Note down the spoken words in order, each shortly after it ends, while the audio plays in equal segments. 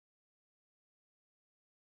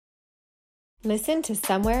Listen to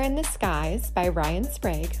Somewhere in the Skies by Ryan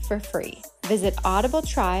Sprague for free. Visit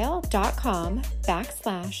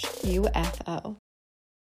audibletrial.com/UFO.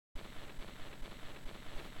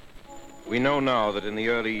 We know now that in the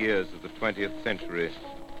early years of the 20th century,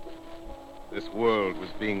 this world was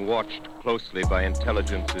being watched closely by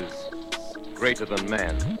intelligences greater than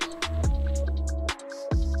man's.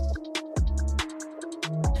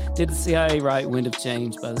 Did the CIA write Wind of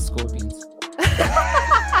Change by the Scorpions?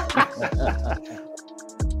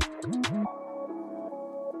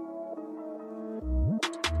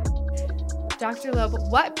 Dr. Loeb,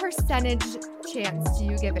 what percentage chance do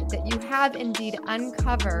you give it that you have indeed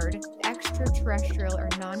uncovered extraterrestrial or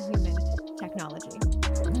non-human technology?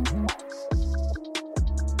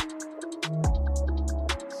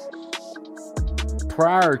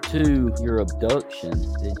 Prior to your abduction,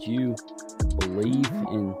 did you believe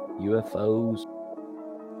in UFOs?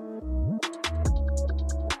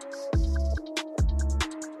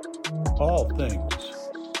 All things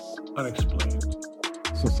unexplained.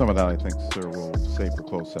 So some of that, I think, sir, will save for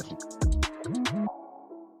closed session.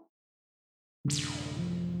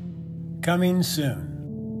 Coming soon.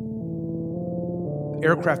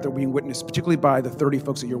 Aircraft that are being witnessed, particularly by the 30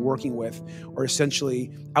 folks that you're working with, are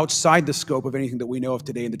essentially outside the scope of anything that we know of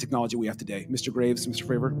today and the technology we have today. Mr. Graves, Mr.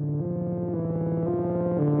 Fravor?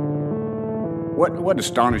 What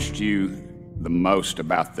astonished you the most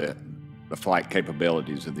about the flight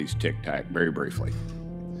capabilities of these Tic Tac, very briefly?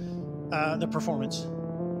 The performance.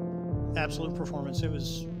 Absolute performance. It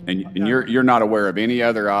was. And you're not aware of any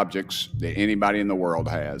other objects that anybody in the world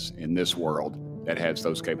has, in this world, that has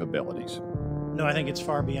those capabilities? No, I think it's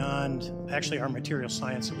far beyond actually our material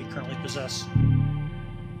science that we currently possess.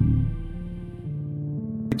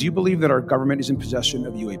 Do you believe that our government is in possession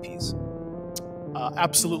of UAPs?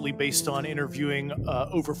 Absolutely, based on interviewing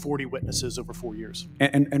over 40 witnesses over 4 years.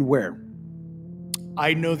 And where?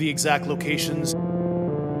 I know the exact locations.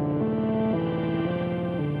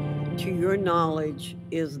 To your knowledge,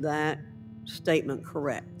 is that statement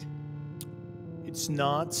correct? It's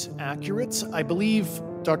not accurate. I believe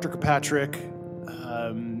Dr. Kirkpatrick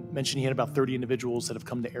mentioned he had about 30 individuals that have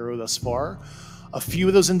come to Aero thus far. A few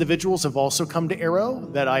of those individuals have also come to Aero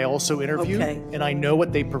that I also interviewed, and I know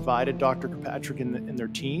what they provided Dr. Kirkpatrick and their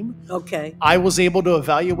team. Okay. I was able to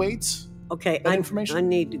evaluate that information. I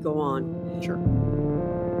need to go on. Sure.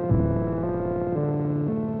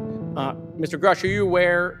 Mr. Grush, are you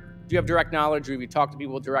aware, do you have direct knowledge, or have you talked to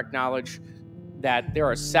people with direct knowledge that there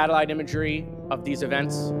are satellite imagery of these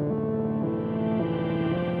events?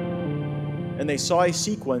 And they saw a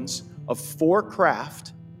sequence of 4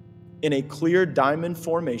 craft in a clear diamond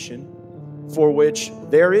formation for which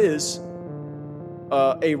there is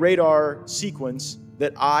a radar sequence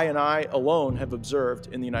that I alone have observed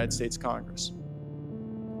in the United States Congress.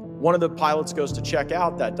 One of the pilots goes to check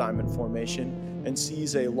out that diamond formation and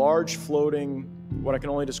sees a large floating, what I can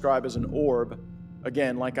only describe as an orb.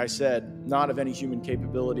 Again, like I said, not of any human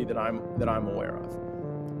capability that I'm aware of.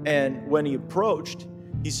 And when he approached,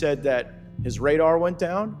 he said that his radar went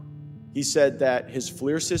down. He said that his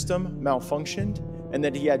FLIR system malfunctioned and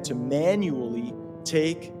that he had to manually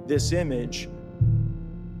take this image